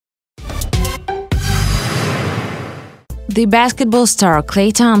The basketball star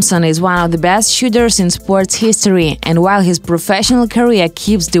Klay Thompson is one of the best shooters in sports history, and while his professional career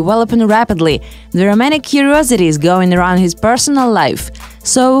keeps developing rapidly, there are many curiosities going around his personal life.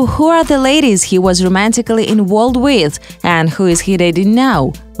 So, who are the ladies he was romantically involved with, and who is he dating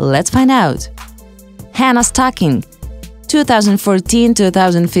now? Let's find out. Hannah Stocking,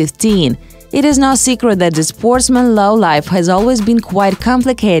 2014-2015. It is no secret that the sportsman's love life has always been quite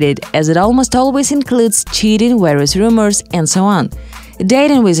complicated, as it almost always includes cheating, various rumors, and so on.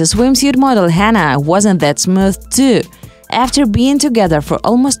 Dating with a swimsuit model Hannah wasn't that smooth too. After being together for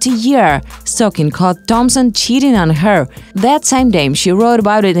almost a year, Stocking caught Thompson cheating on her. That same day, she wrote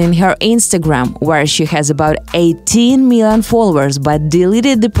about it in her Instagram, where she has about 18 million followers, but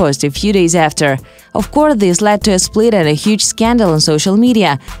deleted the post a few days after. Of course, this led to a split and a huge scandal on social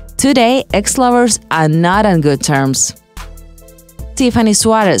media. Today, ex-lovers are not on good terms. Tiffany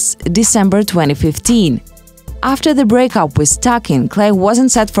Suarez, December 2015. After the breakup with Stocking, Klay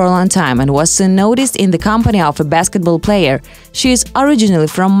wasn't set for a long time and was soon noticed in the company of a basketball player. She is originally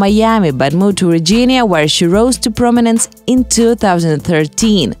from Miami but moved to Virginia, where she rose to prominence in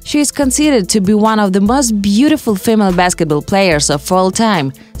 2013. She is considered to be one of the most beautiful female basketball players of all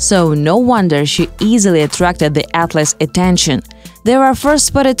time, so no wonder she easily attracted the athlete's attention. They were first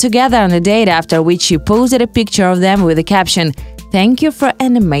spotted together on a date, after which she posted a picture of them with the caption, "Thank you for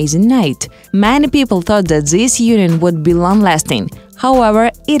an amazing night." Many people thought that this union would be long-lasting.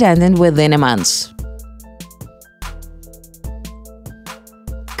 However, it ended within a month.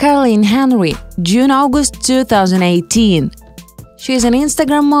 Caroline Henry, June-August 2018. She is an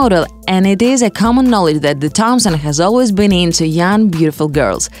Instagram model, and it is a common knowledge that the Thompson has always been into young, beautiful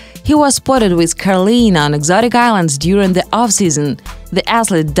girls. He was spotted with Caroline on exotic islands during the off-season. The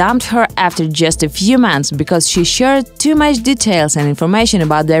athlete dumped her after just a few months because she shared too much details and information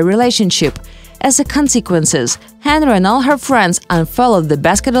about their relationship. As a consequence, Henry and all her friends unfollowed the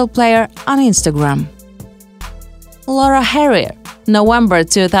basketball player on Instagram. Laura Harrier, November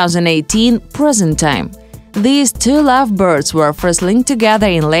 2018, present time. These two lovebirds were first linked together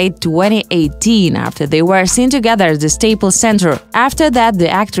in late 2018 after they were seen together at the Staples Center. After that, the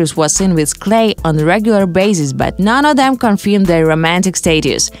actress was seen with Klay on a regular basis, but none of them confirmed their romantic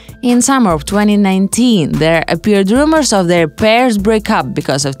status. In summer of 2019, there appeared rumors of their pair's breakup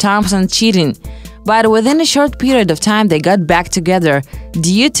because of Thompson cheating. But within a short period of time, they got back together.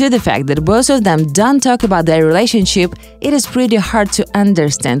 Due to the fact that both of them don't talk about their relationship, it is pretty hard to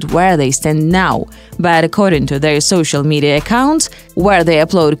understand where they stand now. But according to their social media accounts, where they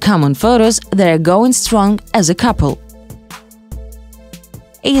upload common photos, they're going strong as a couple.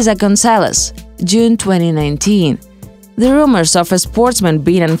 Isa Gonzalez, June 2019. The rumors of a sportsman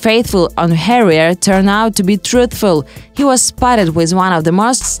being unfaithful on Harrier turned out to be truthful. He was spotted with one of the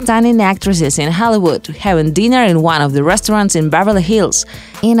most stunning actresses in Hollywood, having dinner in one of the restaurants in Beverly Hills.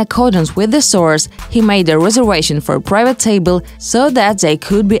 In accordance with the source, he made a reservation for a private table so that they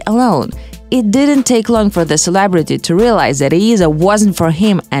could be alone. It didn't take long for the celebrity to realize that Isa wasn't for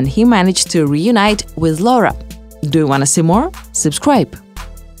him, and he managed to reunite with Laura. Do you want to see more? Subscribe!